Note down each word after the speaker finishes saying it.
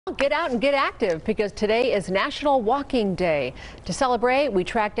Get out and get active because today is National Walking Day. To celebrate, we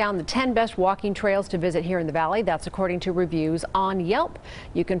tracked down the 10 best walking trails to visit here in the Valley. That's according to reviews on Yelp.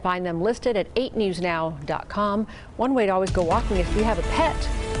 You can find them listed at 8newsnow.com. One way to always go walking is if you have a pet.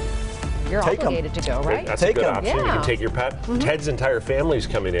 You're obligated to go, right? That's a good option. Yeah. You can take your pet. Ted's entire family's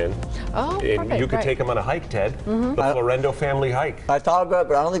coming in. Oh, and perfect. you could take them on a hike, Ted. The Florendo family hike. I thought about it,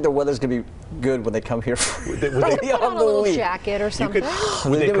 but I don't think the weather's going to be good when they come here. Put on a little jacket or something. There's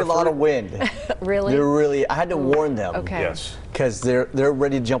going to be a lot of wind. Really? I had to warn them. Okay. Yes. Because they're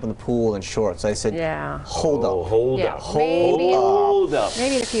ready to jump in the pool in shorts. I said, hold up. Hold up. Maybe Hold up.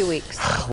 Maybe in a few weeks.